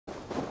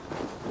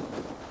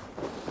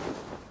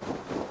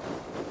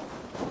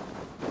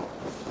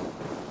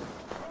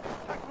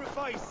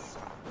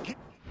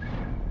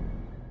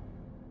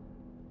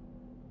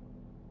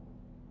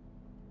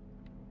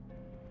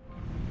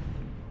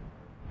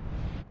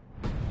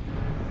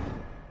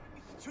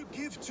to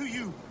give to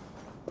you.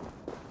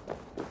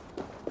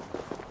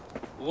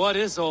 What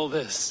is all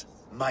this?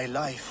 My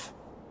life.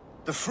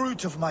 The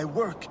fruit of my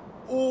work,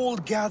 all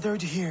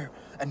gathered here.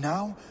 And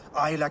now,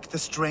 I lack the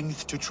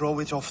strength to throw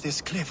it off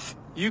this cliff.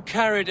 You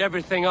carried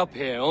everything up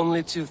here,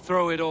 only to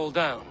throw it all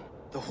down.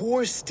 The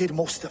horse did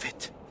most of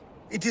it.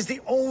 It is the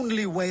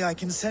only way I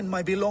can send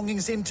my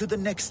belongings into the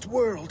next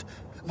world.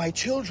 My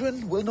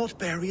children will not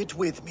bury it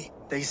with me.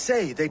 They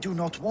say they do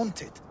not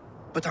want it.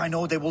 But I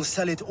know they will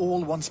sell it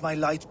all once my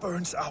light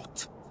burns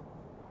out.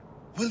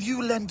 Will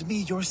you lend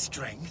me your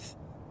strength?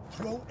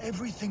 Throw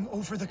everything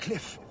over the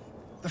cliff.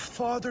 The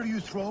farther you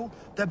throw,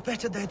 the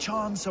better their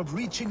chance of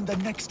reaching the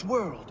next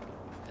world.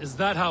 Is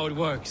that how it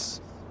works?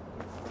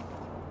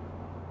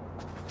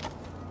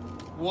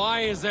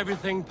 Why is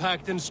everything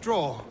packed in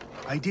straw?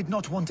 I did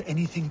not want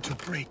anything to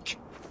break.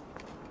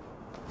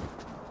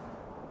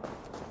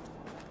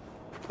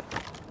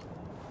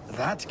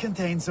 That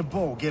contains a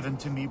bow given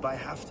to me by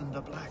Halfdan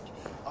the Black,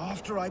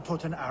 after I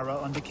put an arrow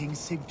under King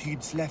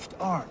Sigtyd's left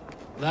arm.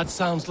 That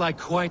sounds like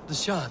quite the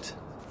shot.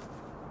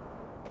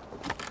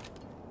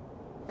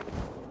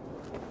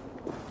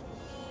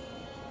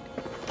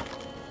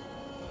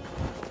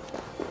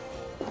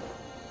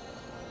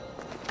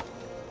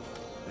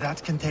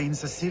 That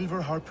contains a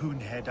silver harpoon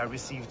head I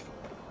received.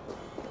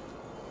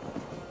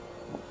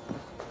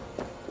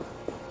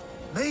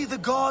 May the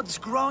gods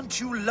grant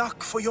you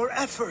luck for your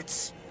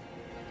efforts.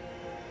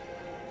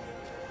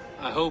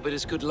 I hope it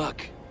is good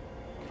luck.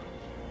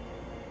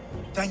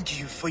 Thank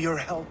you for your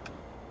help.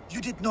 You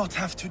did not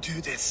have to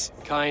do this.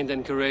 Kind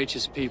and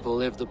courageous people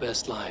live the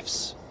best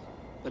lives.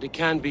 But it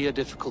can be a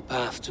difficult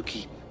path to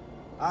keep.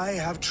 I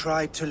have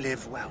tried to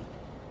live well.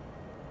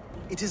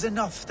 It is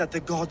enough that the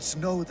gods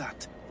know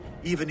that,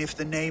 even if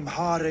the name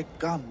Harek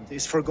Gand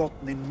is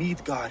forgotten in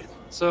Midgard.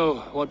 So,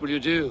 what will you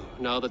do,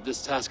 now that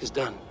this task is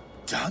done?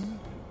 Done?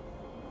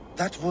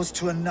 That was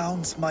to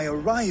announce my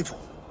arrival.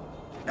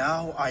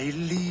 Now I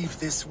leave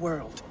this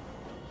world.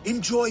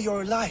 Enjoy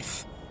your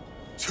life.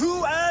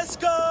 To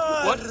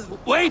Asgard!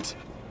 What? Wait!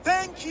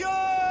 Thank you!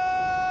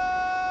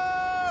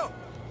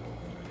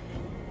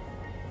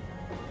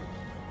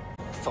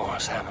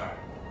 Thor's hammer.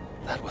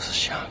 That was a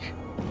shock.